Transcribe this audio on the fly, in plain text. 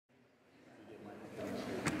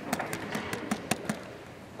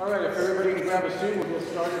All right, if everybody can grab a seat, we'll get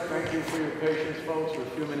started. Thank you for your patience, folks. We're a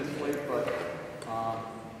few minutes late, but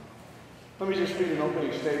let me just read an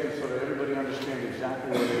opening statement so that everybody understands exactly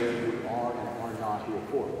what it is we are and are not here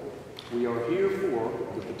for. We are here for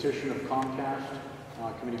the petition of Comcast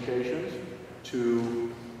Communications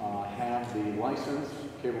to have the license,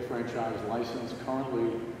 cable franchise license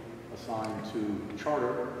currently assigned to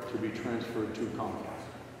Charter to be transferred to Comcast.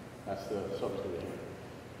 That's the subject of the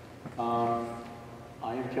hearing.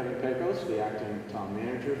 I am Kevin Pecos, the acting town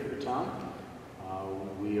manager for the town.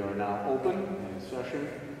 We are now open and in session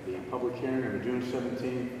the public hearing on the June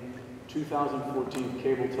 17, 2014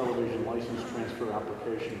 cable television license transfer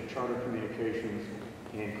application of Charter Communications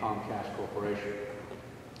and Comcast Corporation.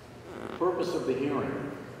 The purpose of the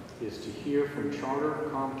hearing is to hear from Charter,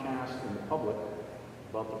 Comcast, and the public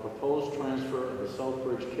about the proposed transfer of the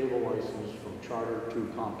Southbridge cable license from Charter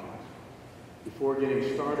to Comcast. Before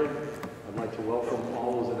getting started, I'd like to welcome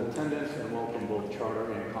all those in attendance and welcome both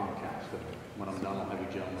Charter and Comcast. And when I'm done, I'll have you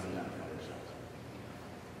gentlemen identify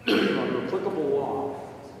yourselves. Under applicable law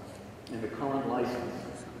and the current license,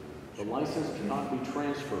 the license cannot be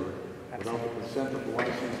transferred without the consent of the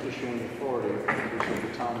license issuing authority, which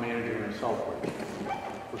is the town manager in Southbridge.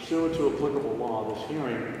 Pursuant to applicable law, this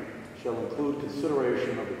hearing shall include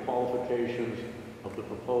consideration of the qualifications of the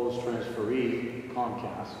proposed transferee,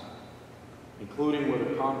 Comcast, including whether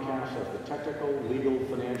Comcast has the technical, legal,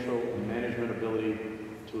 financial, and management ability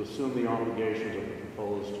to assume the obligations of the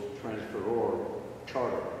proposed transferor,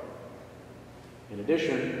 Charter. In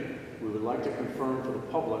addition, we would like to confirm for the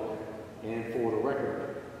public and for the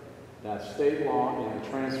record that state law and the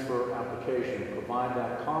transfer application provide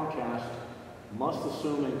that Comcast must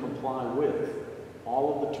assume and comply with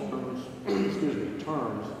all of the terms,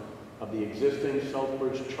 terms of the existing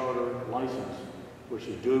Southbridge Charter license, which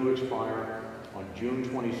is due to expire on June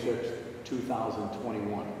 26,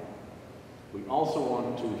 2021. We also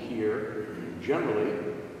want to hear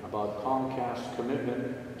generally about Comcast's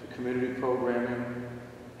commitment to community programming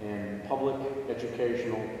and public,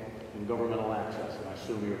 educational, and governmental access, and I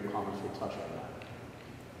assume your comments will touch on that.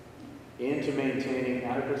 And to maintaining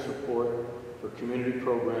adequate support for community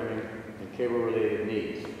programming and cable-related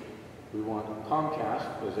needs. We want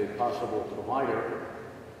Comcast, as a possible provider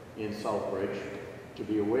in Southbridge, to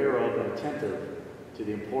be aware of and attentive to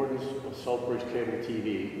the importance of Southbridge cable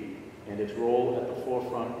TV and its role at the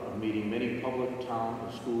forefront of meeting many public, town,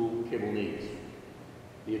 and school cable needs.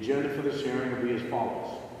 The agenda for this hearing will be as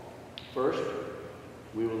follows. First,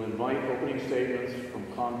 we will invite opening statements from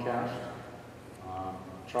Comcast.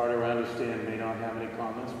 Charter, I understand, may not have any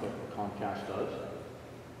comments, but Comcast does.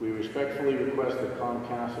 We respectfully request that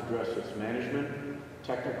Comcast address its management,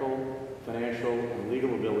 technical, financial, and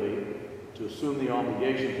legal ability to assume the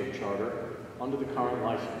obligations of Charter under the current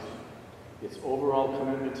license, its overall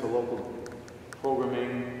commitment to local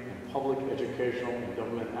programming and public, educational, and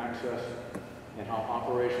government access, and how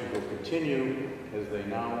operations will continue as they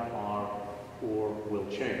now are or will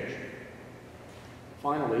change.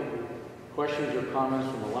 Finally, questions or comments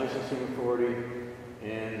from the licensing authority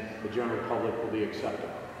and the general public will be accepted.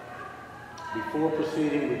 Before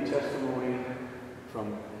proceeding with testimony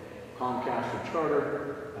from Comcast and Charter,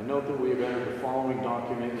 I note that we have entered the following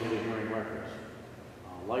document into the hearing records.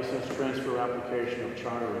 License transfer application of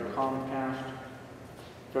Charter and Comcast,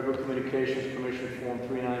 Federal Communications Commission Form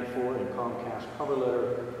 394 and Comcast cover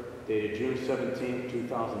letter dated June 17,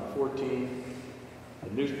 2014, the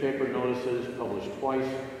newspaper notices published twice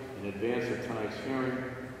in advance of tonight's hearing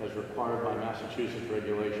as required by Massachusetts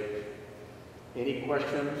regulations. Any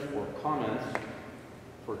questions or comments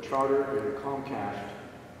for Charter and Comcast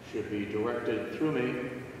should be directed through me,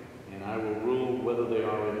 and I will rule whether they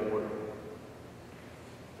are in order.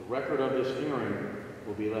 The record of this hearing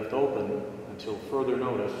will be left open until further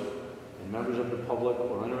notice, and members of the public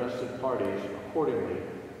or interested parties accordingly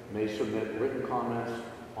may submit written comments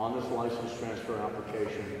on this license transfer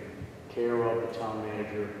application, care of the town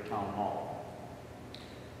manager, town hall.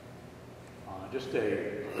 Just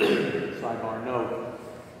a sidebar note,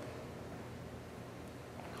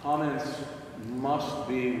 comments must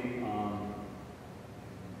be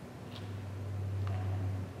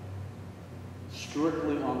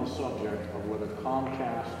strictly on the subject of whether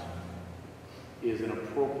Comcast is an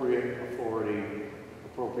appropriate authority,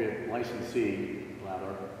 appropriate licensee,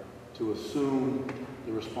 rather, to assume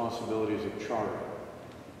the responsibilities of Charter.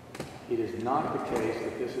 It is not the case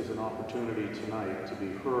that this is an opportunity tonight to be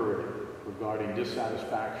heard regarding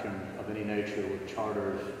dissatisfaction of any nature with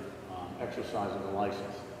Charter's exercise of the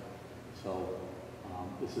license. So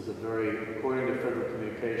this is a very, according to Federal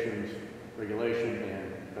Communications regulation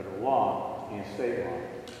and federal law and state law,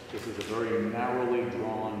 This is a very narrowly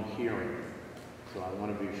drawn hearing. So I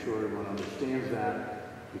want to be sure everyone understands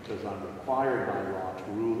that, because I'm required by law to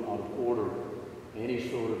rule out of order any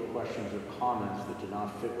sort of questions or comments that do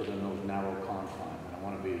not fit within those narrow confines. And I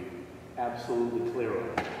want to be absolutely clear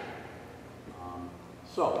on it.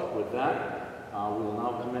 So with that, we will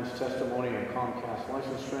now commence testimony on Comcast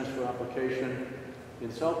license transfer application in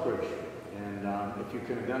Southbridge. And if you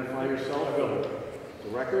can identify yourself for the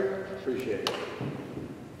record, appreciate it.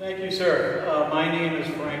 Thank you, sir. My name is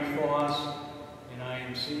Frank Foss, and I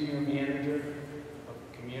am Senior Manager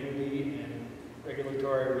of Community and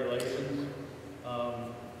Regulatory Relations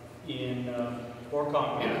for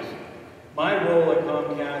Comcast. My role at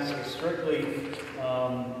Comcast is strictly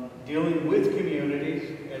dealing with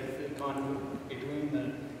communities as the conduit between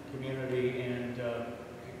the community and the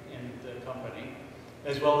company,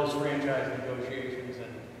 as well as franchise negotiations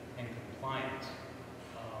and compliance.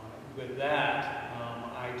 With that,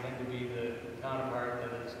 I tend to be the counterpart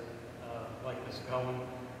that is like Ms. Cohen,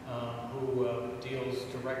 who deals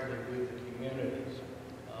directly with the communities.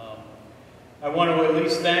 I want to at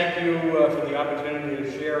least thank you for the opportunity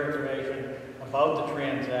to share information about the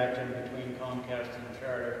transaction between Comcast and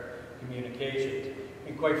Charter Communications.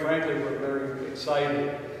 And quite frankly, we're very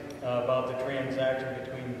excited about the transaction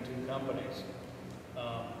between the two companies.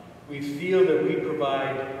 We feel that we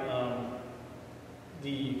provide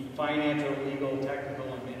the financial, legal,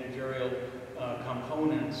 technical, and managerial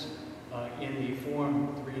components in the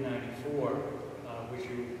Form 394, which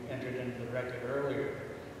you entered into the record earlier.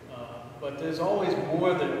 But there's always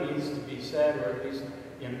more that needs to be said, or at least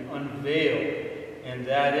unveiled, and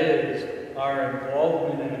that is our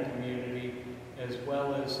involvement in a community, as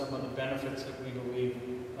well as some of the benefits that we believe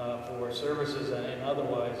for services and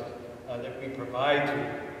otherwise that we provide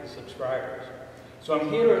to the subscribers. So I'm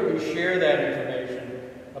here to share that information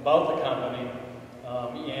about the company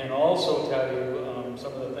and also tell you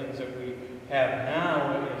some of the things that we have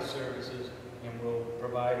now as services and will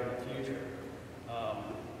provide in the future.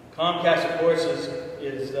 Comcast, of course,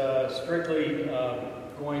 is strictly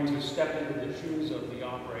going to step into the shoes of the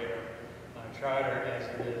operator, Charter, as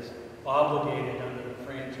it is obligated under the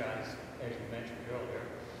franchise, as you mentioned earlier,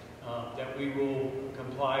 that we will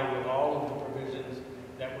comply with all of the provisions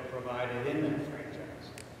that were provided in that franchise.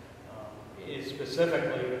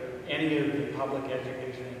 Specifically, any of the public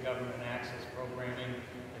education and government access programming,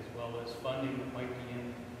 as well as funding that might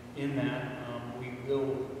be in that, we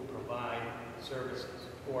will provide services,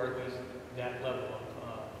 or at least that level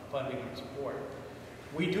of funding and support.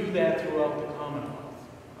 We do that throughout the Commonwealth.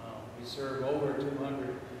 We serve over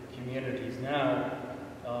 200 communities now,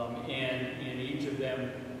 and in each of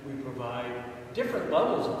them we provide different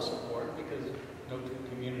levels of support, because no two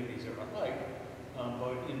communities are alike,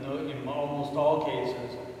 but in almost all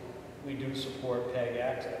cases we do support PEG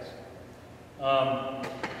access.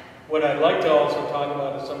 What I'd like to also talk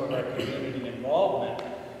about is some of our community involvement.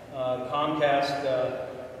 Comcast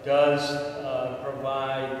does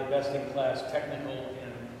provide the best-in-class technical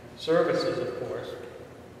and services, of course,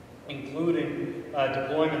 including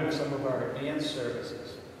deployment of some of our advanced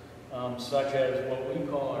services, such as what we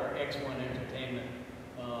call our X1 Entertainment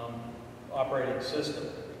operating system,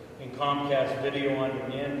 and Comcast Video On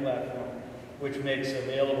Demand platform, which makes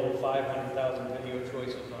available 500,000 video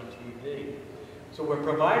choices on TV. So we're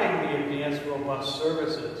providing the advanced, robust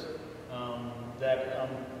services that,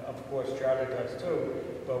 of course, Charter does too,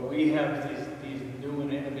 but we have these new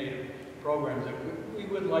and innovative programs that we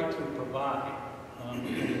would like to provide in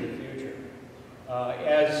the future.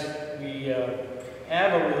 As we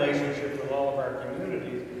have a relationship with all of our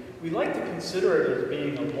communities, we like to consider it as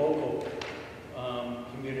being a local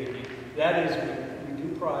community. That is, we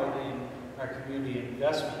do pride in our community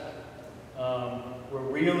investment. We're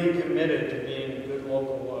really committed to being a good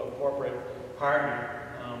local corporate partner,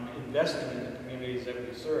 investing in the communities that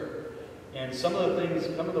we serve. And some of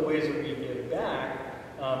the ways that we give back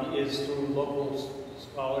is through local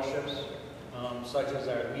scholarships, such as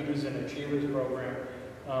our Leaders and Achievers program,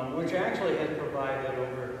 which actually has provided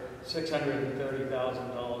over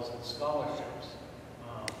 $630,000 in scholarships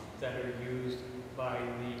that are used by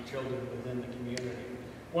the children within the community.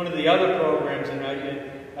 One of the other programs, and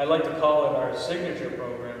I like to call it our signature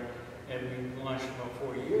program, and we launched about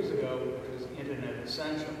 4 years ago, which was Internet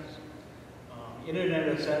Essentials. Internet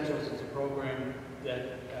Essentials is a program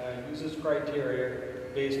that uses criteria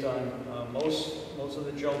based on most of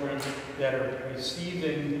the children that are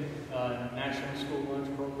receiving National School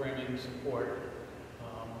Lunch Programming support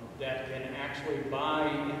that can actually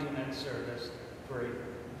buy internet service for a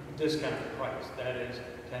discounted price, that is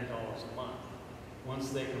 $10 a month.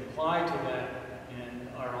 Once they comply to that and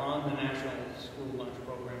are on the National School Lunch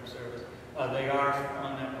Program They are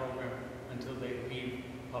on that program until they leave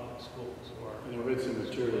public schools. And I read some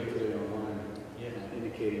material today online Yes.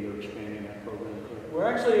 indicating you're expanding that program. Correct?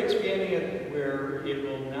 We're actually expanding it where it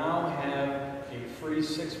will now have a free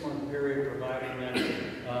 6-month period, providing that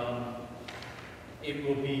it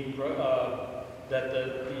will be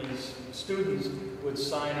that these students would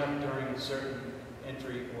sign up during a certain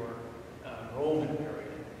entry or enrollment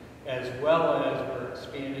period, as well as we're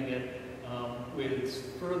expanding it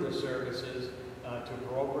with further services to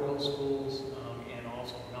parochial schools and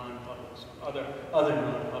also non-public, other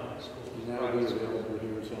non-public schools. Is that available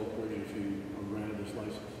here in Southbridge if you are granted this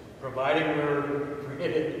license? Providing we're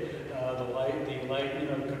granted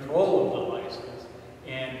control of the license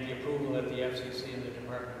and the approval at the FCC and the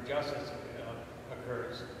Department of Justice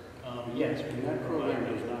occurs. Yes, and that program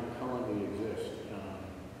does not currently exist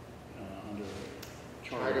under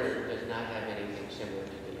Charter does not have anything similar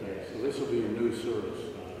to the okay, so this will be a new service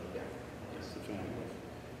Yes. to families.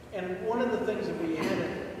 And one of the things that we had,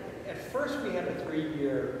 at first we had a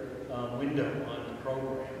 3-year window on the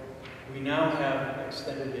program. We now have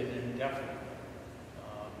extended it indefinitely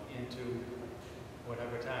into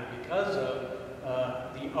whatever time because of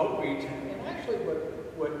the outreach and actually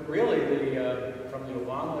what really from the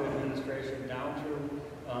Obama administration down through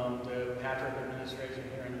the Patrick administration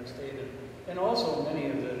here in the state and also many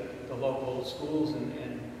of the local schools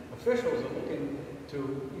and officials are looking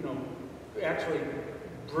to actually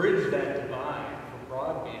bridge that divide for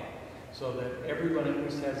broadband so that everyone at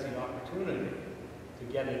least has the opportunity to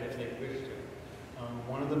get it if they wish to.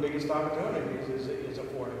 One of the biggest opportunities is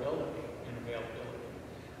affordability and availability.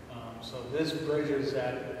 So this bridges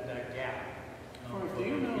that gap. Do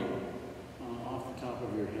you know, off the top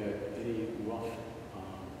of your head, any rough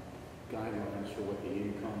guidelines for what the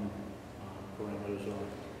income parameters are?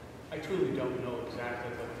 I truly don't know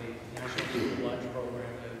exactly what the National Student Lunch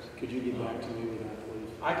Program is. Could you get back to me with that, please?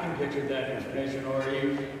 I can get you that information, or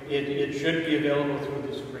it should be available through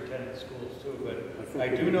the superintendent of schools too, but I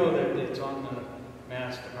do know that it's on the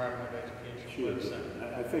Mass Department of Education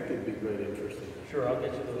website. I think it'd be great interest. Sure, I'll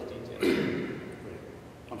get you those details. Great.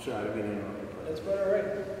 I'm sorry, I didn't mean to interrupt you. That's about all right.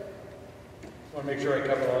 Want to make sure I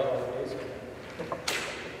cover all the bases.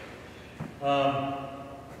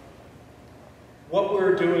 What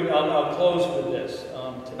we're doing, I'll close with this.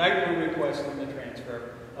 Tonight we're requesting the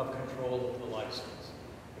transfer of control of the license.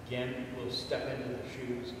 Again, we'll step into the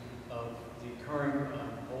shoes of the current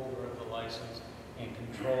holder of the license and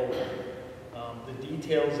control the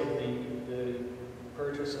details of the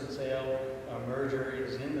purchase and sale merger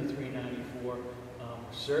is in the 394. We're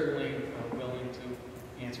certainly willing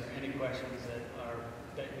to answer any questions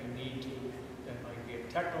that you need to that might be of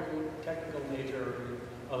technical nature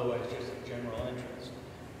or otherwise just of general interest.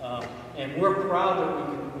 And we're proud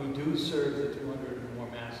that we do serve the 200 or more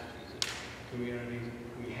Massachusetts communities.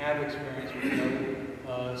 We have experience, we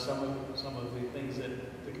know some of the things that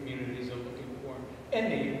the communities are looking for and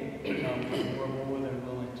need. We're more than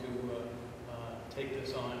willing to take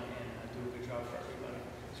this on and do a good job for everybody.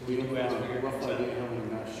 So we do ask for your rough consent. idea how many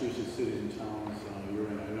Massachusetts cities and towns you're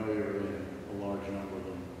in? I know you're in a large number of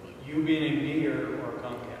them. But You meaning me or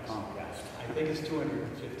Comcast? Comcast. I think it's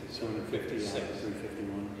 250, 256.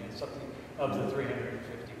 351. Yeah, something of the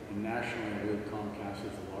 350. And nationally, I believe Comcast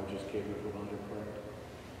is the largest cable provider, correct?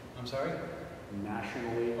 I'm sorry?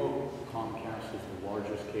 Nationally, Comcast is the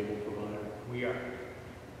largest cable provider. We are.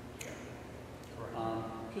 Yeah. Correct.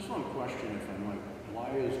 Just one question, if I might.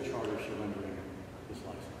 Why is Charter surrendering this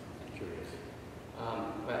license? I'm curious.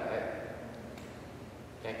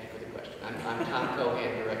 Thank you for the question. I'm Tom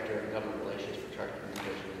Cohan, Director of Government Relations for Charter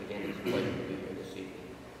Communications. Again, it's a pleasure to be here this evening.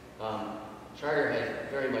 Charter has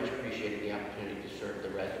very much appreciated the opportunity to serve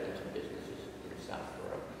the residents and businesses in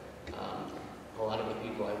Southborough. A lot of the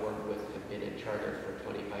people I work with have been in Charter for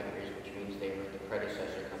 25 years, which means they were at the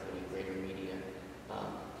predecessor company, Greater Media.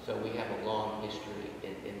 So we have a long history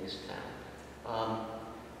in this town.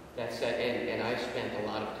 That said, and I spent a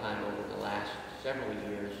lot of time over the last several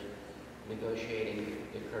years negotiating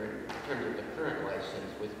in terms of the current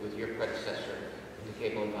license with your predecessor, the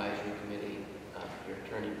Cable Advisory Committee, your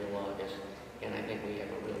attorney Bill August, and I think we have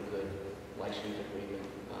a real good license agreement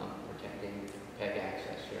protecting PEG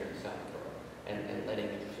access here in Southborough and letting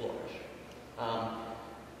it flourish.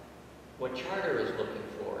 What Charter is looking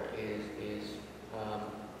for is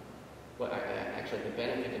actually the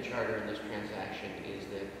benefit to Charter in this transaction is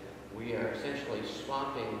that we are essentially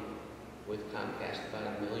swapping with Comcast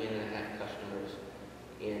about 1.5 million customers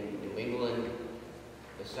in New England,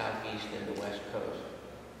 the Southeast, and the West Coast,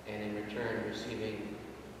 and in return receiving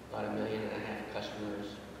about 1.5 million customers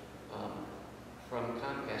from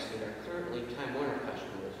Comcast that are currently Time Warner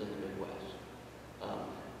customers in the Midwest.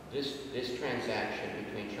 This transaction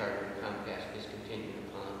between Charter and Comcast is contingent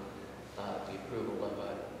upon the approval of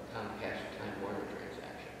a Comcast Time Warner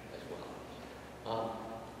transaction as well.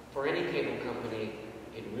 For any cable company,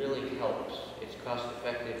 it really helps. It's cost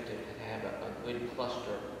effective to have a good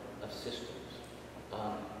cluster of systems.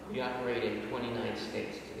 We operate in 29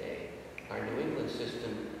 states today. Our New England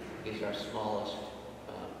system is our smallest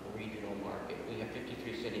regional market. We have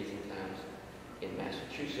 53 cities and towns in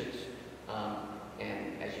Massachusetts,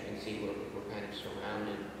 and as you can see, we're kind of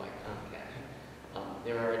surrounded by Comcast.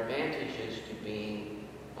 There are advantages to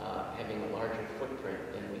having a larger footprint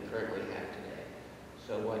than we currently have today.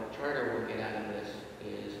 So what Charter will get out of this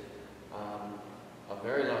is a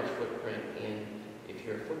very large footprint in, if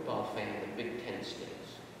you're a football fan, the Big Ten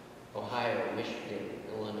states: Ohio, Michigan,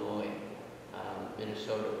 Illinois,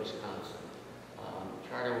 Minnesota, Wisconsin.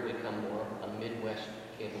 Charter will become more a Midwest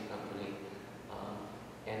cable company,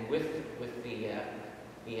 and with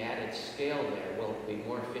the added scale there, we'll be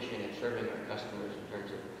more efficient at serving our customers in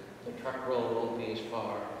terms of the truck roll won't be as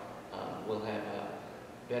far. We'll have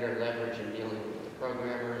better leverage in dealing with the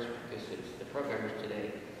programmers, because the programmers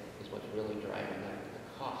today is what's really driving up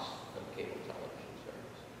the cost of cable television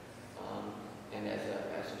service. And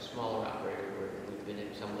as a smaller operator, we've been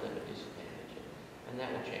at somewhat of a disadvantage, and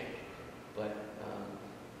that will change. But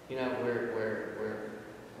you know,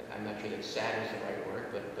 I'm not sure that sad is the right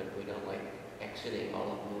word, but we don't like exiting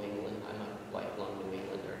all of New England. I'm a lifelong New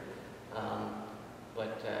Englander.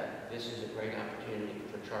 But this is a great opportunity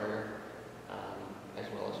for Charter as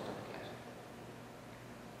well as Comcast.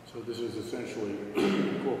 So this is essentially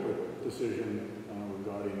a corporate decision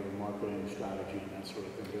regarding marketing strategy and that sort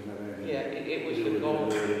of thing. Doesn't have anything it was to do the goal.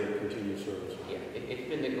 with the continued service. Yeah, it's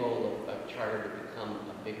been the goal of Charter to become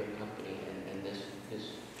a bigger company, and this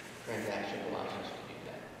transaction allows us to do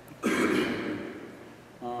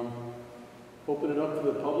that. Open it up to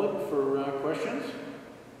the public for questions.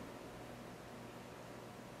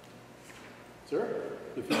 Sir,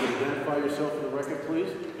 if you could identify yourself for the record,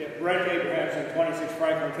 please. Yeah, Brent Abrahamson, 26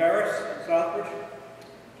 Franklin Terrace, Southbridge.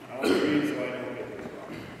 I want to read so I don't get this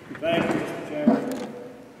wrong. Thank you, Mr. Chairman.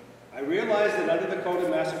 I realize that under the Code of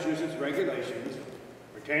Massachusetts regulations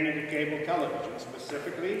pertaining to cable television,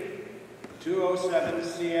 specifically 207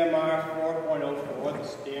 CMR 4.04, the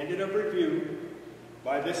standard of review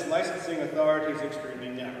by this licensing authority is extremely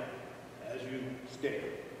narrow, as you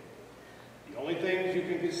stated. The only things you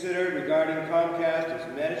can consider regarding Comcast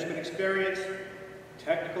is management experience,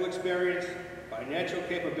 technical experience, financial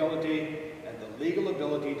capability, and the legal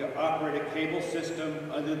ability to operate a cable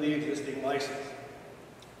system under the existing license.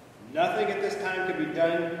 Nothing at this time can be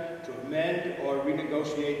done to amend or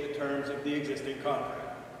renegotiate the terms of the existing contract.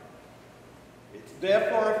 It's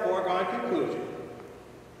therefore a foregone conclusion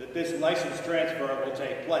that this license transfer will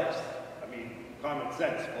take place. I mean, common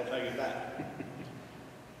sense will tell you that.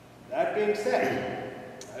 That being said,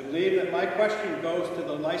 I believe that my question goes to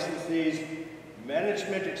the licensee's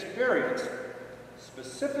management experience,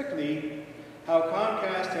 specifically how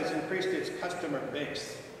Comcast has increased its customer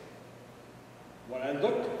base. When I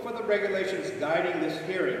looked for the regulations guiding this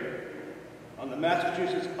hearing on the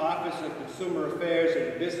Massachusetts Office of Consumer Affairs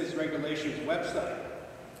and Business Regulations website,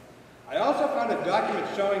 I also found a document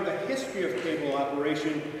showing the history of cable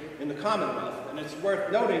operation in the Commonwealth, and it's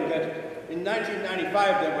worth noting that in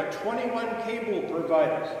 1995 there were 21 cable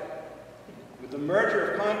providers. With the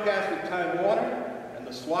merger of Comcast with Time Warner and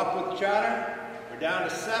the swap with Charter, we're down to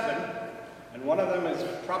 7, and one of them is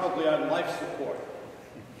probably on life support.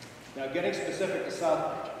 Now, getting specific to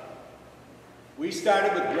Southbridge, we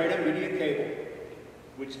started with Greater Media Cable,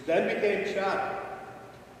 which then became Charter.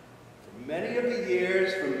 For many of the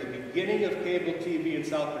years from the beginning of cable TV in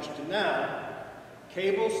Southbridge to now,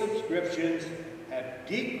 cable subscriptions have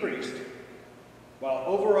decreased, while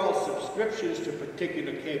overall subscriptions to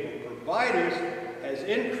particular cable providers has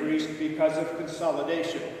increased because of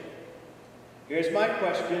consolidation. Here's my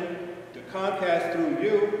question to Comcast through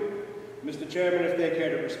you, Mr. Chairman, if they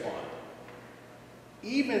care to respond.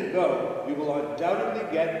 Even though you will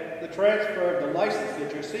undoubtedly get the transfer of the license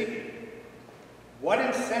that you're seeking, what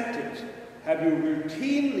incentives have you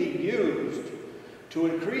routinely used to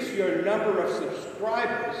increase your number of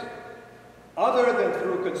subscribers other than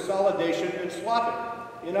through consolidation and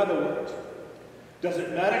swapping? In other words, does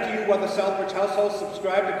it matter to you whether Southbridge households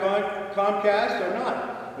subscribe to Comcast or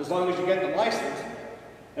not, as long as you get the license?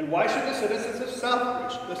 And why should the citizens of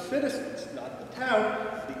Southbridge, the citizens, not the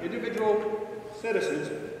town, the individual citizens,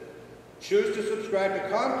 choose to subscribe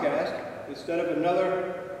to Comcast instead of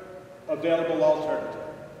another available alternative?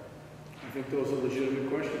 I think those are legitimate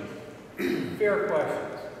questions. Fair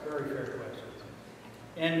questions, very fair questions.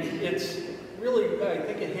 And it's really, I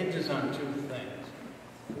think it hinges on two things.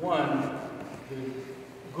 One, the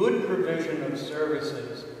good provision of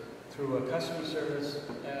services through a customer service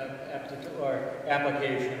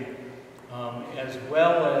application, as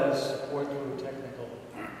well as support through technical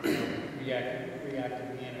reactive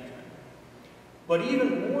management. But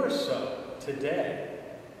even more so today,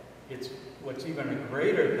 it's what's even a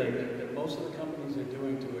greater thing that most of the companies are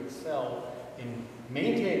doing to excel in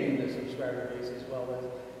maintaining the subscriber base as well as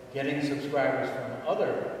getting subscribers from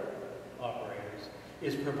other operators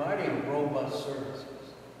is providing robust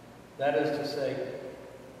services. That is to say,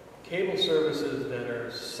 cable services that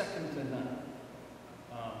are second to none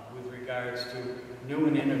with regards to new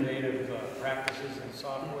and innovative practices and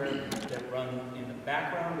software that run in the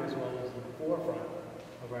background as well as in the forefront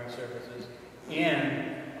of our services, and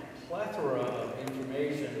a plethora of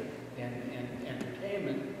information and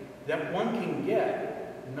entertainment that one can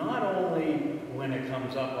get not only when it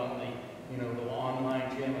comes up on the the online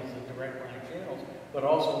channels, the direct line channels, but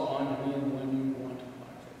also on demand when you want to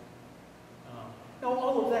watch it. Now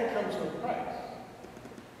all of that comes with a price,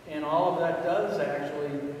 and all of that does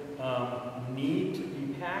actually need to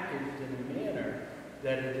be packaged in a manner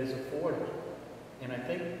that it is affordable. And I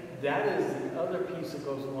think that is the other piece that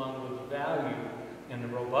goes along with the value and the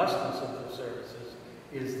robustness of the services,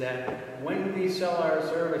 is that when we sell our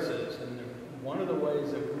services, and one of the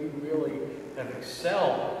ways that we really have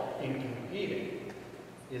excelled in competing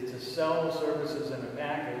is to sell services in a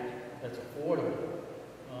package that's affordable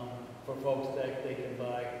for folks that they can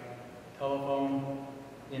buy telephone,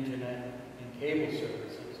 internet, and cable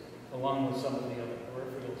services, along with some of the other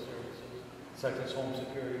peripheral services, such as home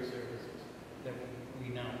security services that we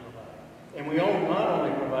now provide. And we not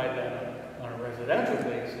only provide that on a residential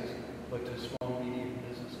basis, but to small and medium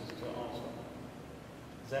businesses too also.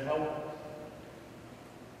 Does that help?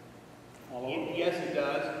 Yes, it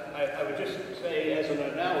does. I would just say, as an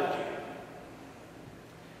analogy,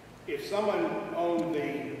 if someone owned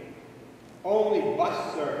the only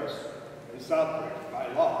bus service in Southbridge by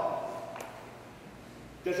law,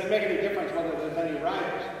 does it make any difference whether there's any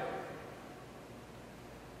riders?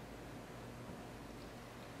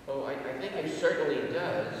 Oh, I think it certainly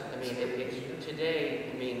does. I mean, it's today,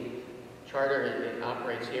 I mean, Charter it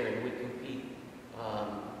operates here, and we compete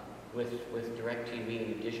with DirecTV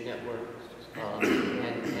and the Dish Network.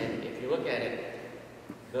 And if you look at it,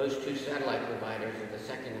 those two satellite providers are the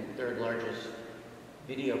second and third largest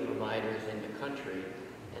video providers in the country,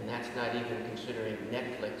 and that's not even considering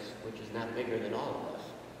Netflix, which is not bigger than all of us.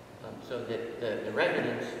 So that the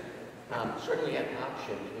residents certainly have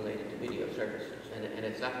options related to video services, and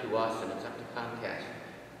it's up to us and it's up to Comcast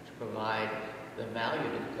to provide the value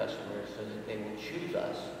to the customers so that they will choose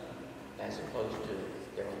us as opposed to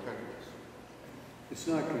their alternatives. It's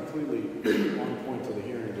not completely on point to the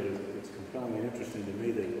hearing, but it's compelling and interesting to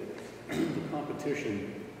me that the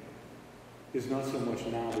competition is not so much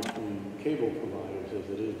now between cable providers as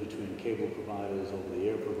it is between cable providers,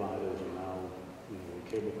 over-the-air providers, and now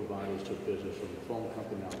cable providers took business from the phone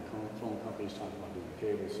company. Now the phone companies talking about doing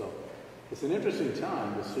cable. So it's an interesting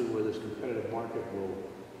time to see where this competitive market will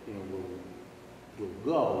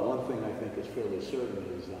go. One thing I think is fairly certain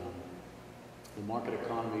is the market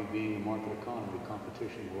economy being a market economy,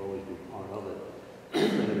 competition will always be part of it.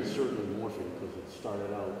 And it is certainly morphing because it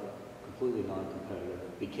started out completely non-competitive,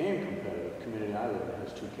 became competitive. Community I live in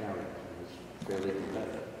has two carriers, and it's fairly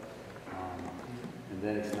competitive. And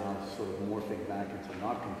then it's now sort of morphing back into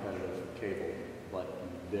not competitive for cable, but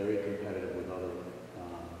very competitive with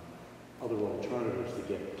other alternatives to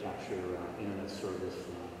capture internet service,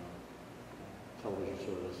 television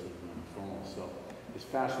service, and phones. So it's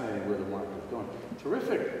fascinating where the market is going.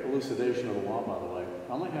 Terrific elucidation of the law, by the way.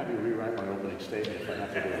 I might have you rewrite my opening statement if I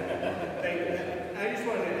have to do it all over. I just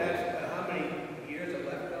wanted to ask how many years are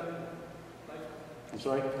left on license? I'm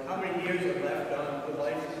sorry? How many years are left on the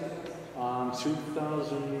licenses?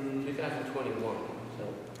 2021, so.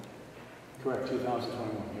 Correct,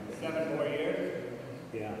 2021. 7 more years?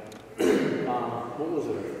 Yeah. What was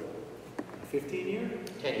it? 15 year?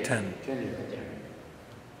 10 years. 10. 10 year.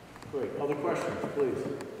 Great. Other questions, please.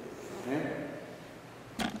 Ma'am?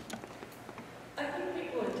 I think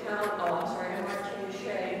people in town, I'm sorry, I'm Martin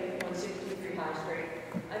Shea, 163 High Street.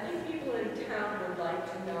 I think people in town would like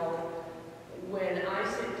to know, when I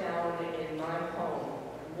sit down in my home,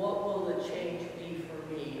 what will the change be for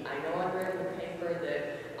me? I know I read in the paper that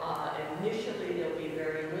initially there'll be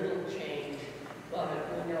very little change, but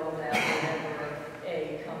we know that whenever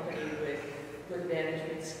a company with good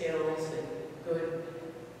management skills and good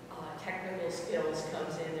technical skills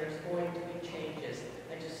comes in, there's going to be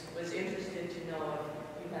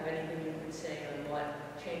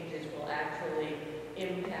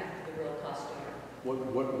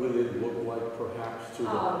What will it look like perhaps to the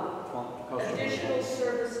customer? Additional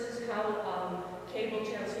services, how cable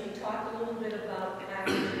channels, he talked a little bit about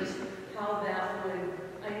packages, how that would,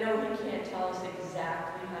 I know he can't tell us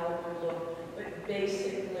exactly how it would look, but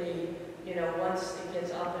basically, you know, once it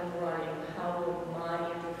gets up and running, how will my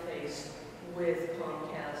interface with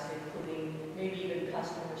Comcast, including maybe even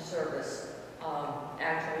customer service,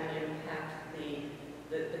 actually impact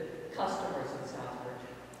the customers in Southbridge?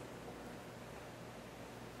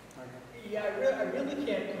 Yeah, I really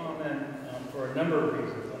can't comment for a number of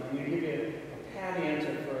reasons. And I'm going to give you a pat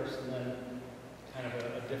answer first and then kind of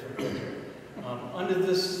a different picture. Under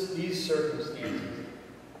these circumstances,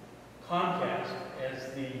 Comcast,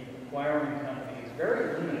 as the acquiring company, is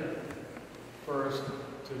very limited first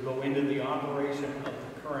to go into the operation of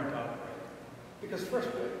the current operator. Because first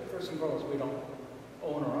and foremost, we don't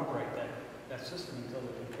own or operate that system until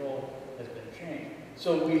the control has been changed.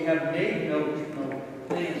 So we have made no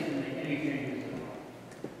plans to make any changes at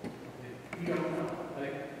all. We don't know.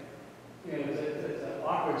 Like, you know, it's an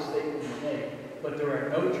awkward statement to make, but there are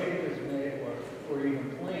no changes made or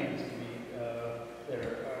even plans to be that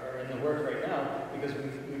are in the works right now because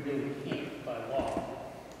we really can't by law.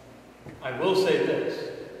 I will say this,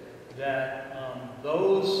 that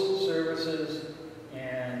those services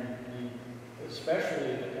and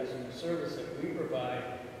especially the customer service that we provide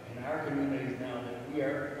in our communities now that we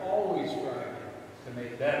are always striving to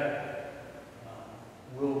make better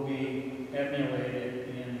will be emulated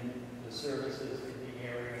in the services in the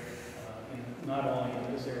area, not only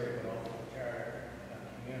in this area but also the charter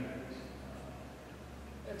communities.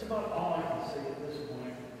 That's about all I can say at this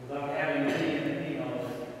point without having any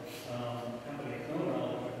knowledge, company's no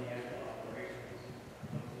knowledge of the actual operations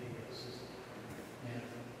of the system. And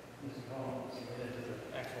Mr. Collins, into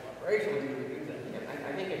the actual operations, we do that.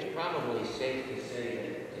 I think it's probably safe to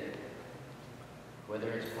say that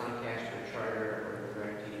whether it's Comcast or Charter or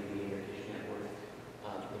DirecTV or Dish Network,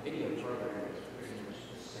 the video program is pretty much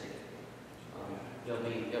the same. There'll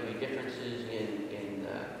be differences in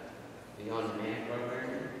the on-demand program.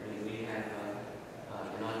 I mean, we have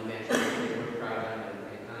an on-demand program, and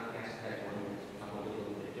Comcast has one that's probably a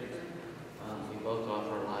little bit different. We both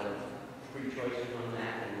offer a lot of free choices on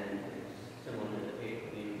that, and then it's similar to the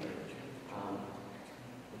pay-per-view.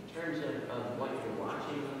 In terms of what you're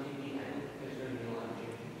watching on TV, I don't think there's going to be a lot of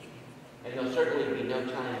changes. And there'll certainly be no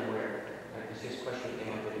time where, because this question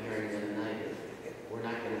came up at a hearing the other night, we're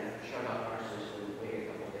not going to shut off our system, wait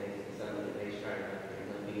a couple of days, and suddenly they start up there.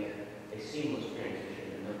 There'll be a seamless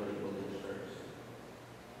transition, and nobody will lose service.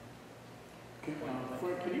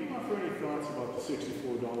 Frank, can you offer any thoughts about the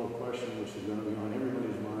 $64 question, which is going to be on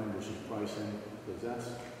everybody's mind, which is pricing? Because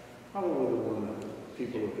that's probably the one that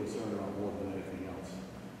people are concerned about more than anything else.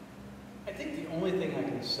 I think the only thing I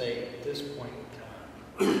can say at this point in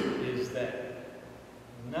time is that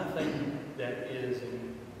nothing that is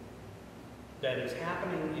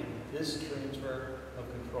happening in this transfer of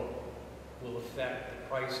control will affect the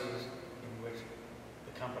prices in which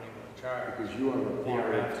the company will charge. Because you are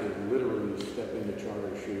required to literally step into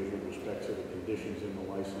Charter shoes with respect to the conditions in the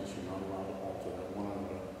license. You're not allowed to alter that one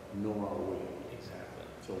iota, nor are we. Exactly.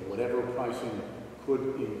 So whatever pricing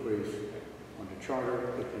could increase under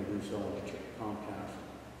Charter, it can do so under Comcast,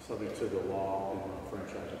 subject to the law and the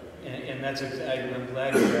franchise agreement. And that's exactly, I'm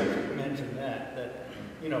glad you actually mentioned that,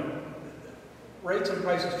 you know, rates and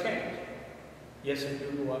prices change. Yes, they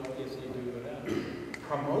do go up, yes, they do go down.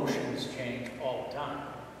 Promotions change all the time.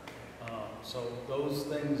 So those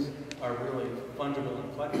things are really fungible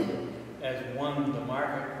and flexible as one, the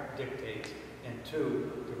market dictates, and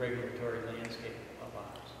two, the regulatory landscape of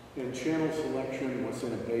ours. In channel selection, what's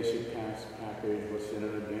in a basic package, what's in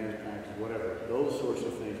an advanced package, whatever, those sorts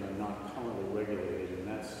of things are not currently regulated, and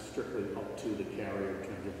that's strictly up to the carrier in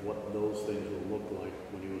terms of what those things will look like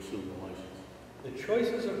when you assume the license. The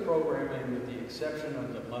choices of programming, with the exception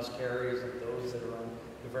of the must carriers and those that are on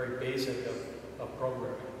the very basic of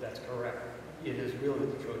programming, that's correct. It is really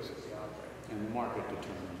the choice of the operator. And the market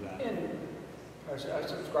determines that. And our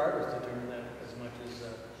subscribers determine that as much as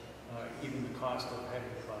even the cost of having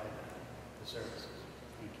to buy the services.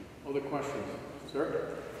 Thank you. Other questions?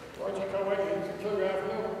 Sir? Roger Coway, Secretary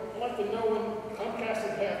Avenue. I'd like to know when Comcast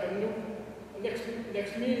will have a new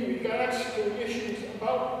next meeting regards to issues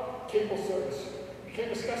about cable service. We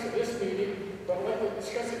can't discuss it this meeting, but I'd like to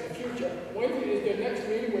discuss it in the future. When is the next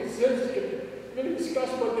meeting where citizens can really discuss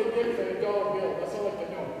what they did for the dollar bill? That's all I'd like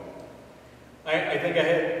to know. I think the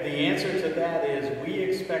answer to that is we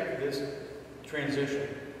expect this transition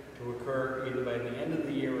to occur either by the end of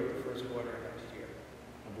the year or the first quarter of next year.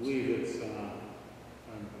 I believe it's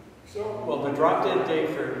So, Well, the drop dead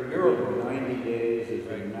date for your approval, 90 days is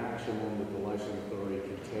the Right. maximum that the licensing authority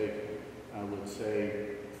can take. I would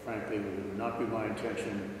say, frankly, it would not be my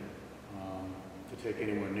intention to take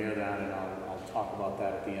anywhere near that, and I'll talk about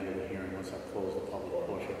that at the end of the hearing once I've closed the public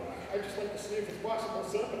portion of it. I'd just like to see if it's possible,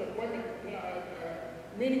 set up an appointment,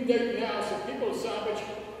 meeting date now, so people in Southbridge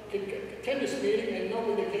can attend this meeting and know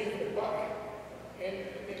where they came for the buck. And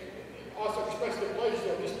also express their pleasure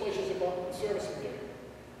that this place is about servicing them.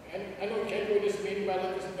 And I know you can't do this meeting, but I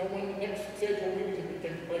let us know when the next scheduled meeting is going to be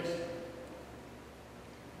taking place.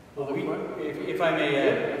 well, if I may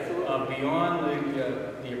add, beyond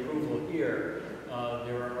the approval here,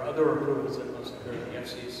 there are other approvals that must occur in the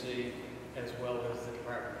FCC as well as the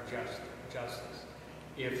Department of Justice.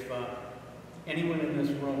 If anyone in this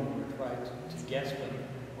room were to try to guess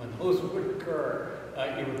when those would occur,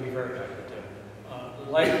 it would be very hard to do.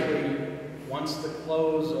 Likely, once the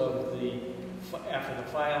close of after the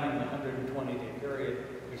filing, the 120-day period,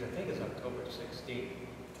 which I think is October 16th,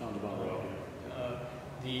 Sounds about right.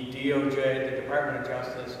 the DOJ, the Department of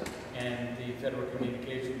Justice, and the Federal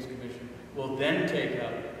Communications Commission will then take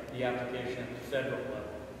up the application at the federal level.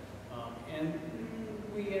 And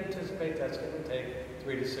we anticipate that's going to take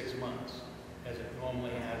 3 to 6 months, as it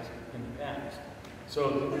normally has in the past.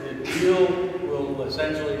 So the deal will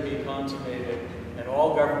essentially be consummated at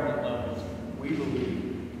all government levels, we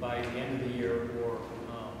believe, by the end of the year or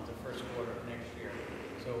the first quarter of next year.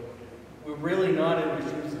 So we're really not in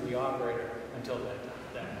the shoes of the operator until that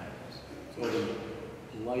happens. So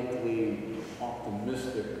the likely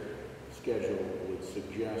optimistic schedule would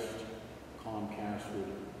suggest Comcast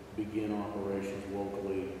would begin operations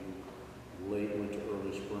locally late winter,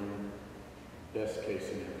 early spring, best case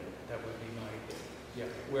scenario. That would be my, yeah,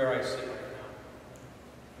 where I sit right now.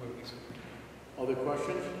 Where we sit. Other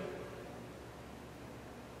questions?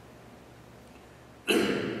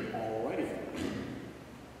 All righty.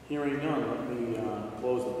 Hearing none, let me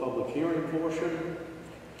close the public hearing portion.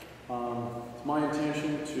 It's my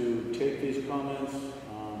intention to take these comments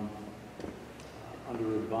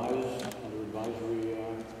under advisory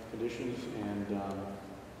conditions and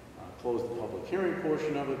close the public hearing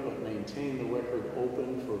portion of it, but maintain the record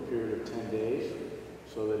open for a period of 10 days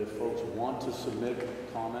so that if folks want to submit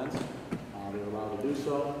comments, they're allowed to do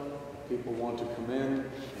so. If people want to come in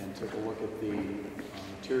and take a look at the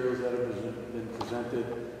materials that have been presented,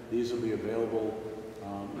 these will be available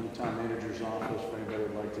in the town manager's office for anybody who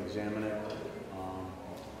would like to examine it.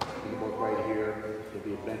 In the book right here, there'll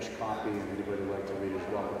be a bench copy, and anybody who would like to read is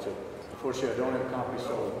welcome to. Unfortunately, I don't have copies,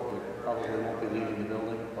 so it probably won't be leaving the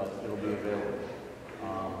building, but it'll be available.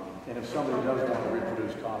 And if somebody does want to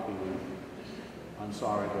reproduce copy, I'm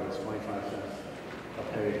sorry, but it's 25 cents a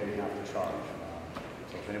page we have to charge.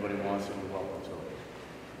 So if anybody wants it, you're welcome to it.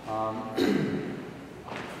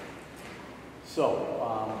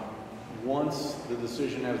 Once the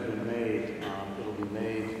decision has been made, it'll be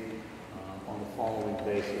made on the following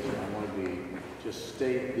basis. And I want to just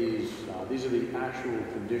state these are the actual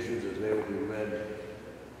conditions as they will be read,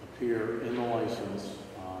 appear in the license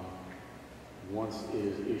once it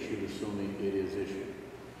is issued, assuming it is issued.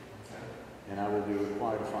 And I will be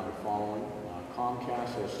required to find the following.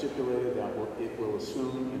 Comcast has stipulated that it will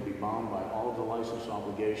assume and be bound by all of the license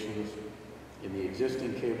obligations in the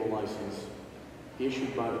existing cable license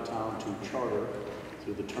issued by the town to Charter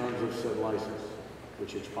through the terms of said license,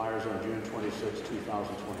 which expires on June 26,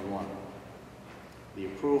 2021. The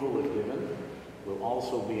approval, if given, will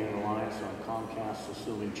also be in reliance on Comcast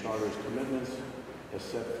assuming Charter's commitments as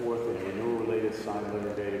set forth in a renewal-related side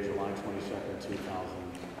letter dated July 22,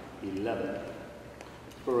 2011.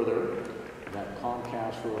 Further, that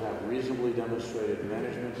Comcast will have reasonably demonstrated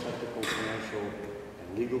management, technical, financial,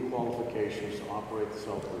 and legal qualifications to operate the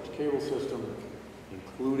Southbridge cable system,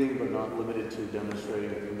 including but not limited to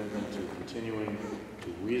demonstrating a commitment to continuing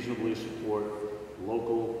to reasonably support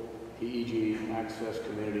local PEG access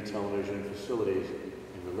community television facilities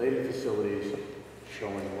and related facilities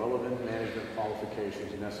showing relevant management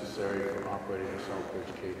qualifications necessary for operating the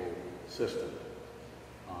Southbridge cable system.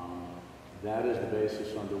 That is the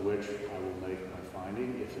basis under which I will make my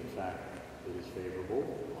finding, if in fact it is favorable.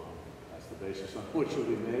 That's the basis on which it will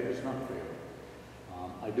be made if it's not favorable.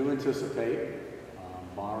 I do anticipate,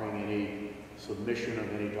 barring any submission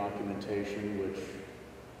of any documentation, which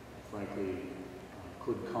frankly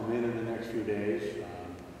could come in the next few days,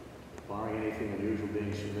 barring anything unusual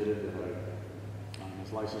being submitted, that I,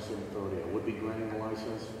 as licensing authority, I would be granting the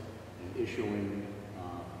license and issuing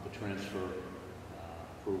the transfer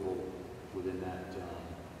approval within that,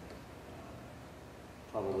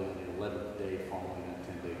 probably on the 11th day following that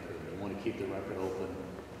 10-day period. I want to keep the record open.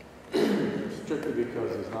 Mr. strictly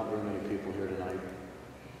because there's not very many people here tonight.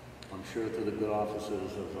 I'm sure through the good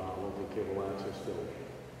offices of local cable access, they'll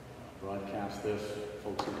broadcast this.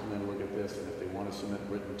 Folks will come in and look at this, and if they want to submit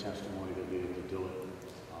written testimony, they'll be able to do it.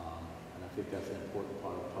 And I think that's an important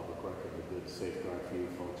part of the public record, a good safeguard for you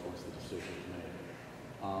folks once the decision is made.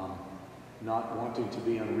 Not wanting to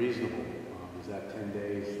be unreasonable, is that 10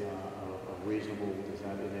 days of reasonable? Does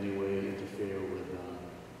that in any way interfere with the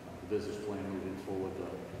business plan moving forward to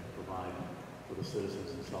provide for the citizens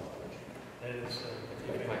in Southbridge? That is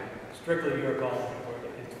strictly your call.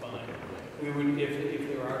 It's fine. We would, if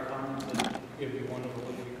there are comments, it'd be wonderful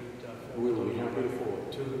if we could. We will be happy to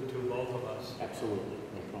forward to both of us. Absolutely,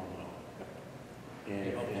 no problem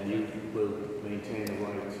at all. And you will maintain the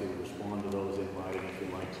right to respond to those in writing if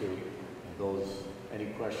you'd like to. And those, any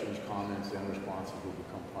questions, comments, and responses will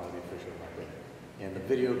become part of the official record. And the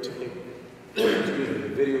videotape, excuse me,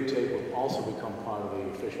 the videotape will also become part of the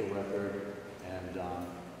official record. And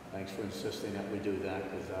thanks for insisting that we do that,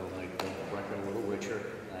 because that will make the record a little richer.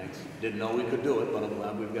 Thanks. Didn't know we could do it, but I'm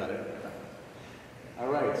glad we've got it. All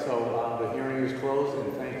right, so the hearing is closed,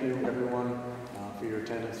 and thank you everyone for your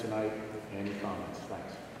attendance tonight and your comments.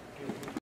 Thanks.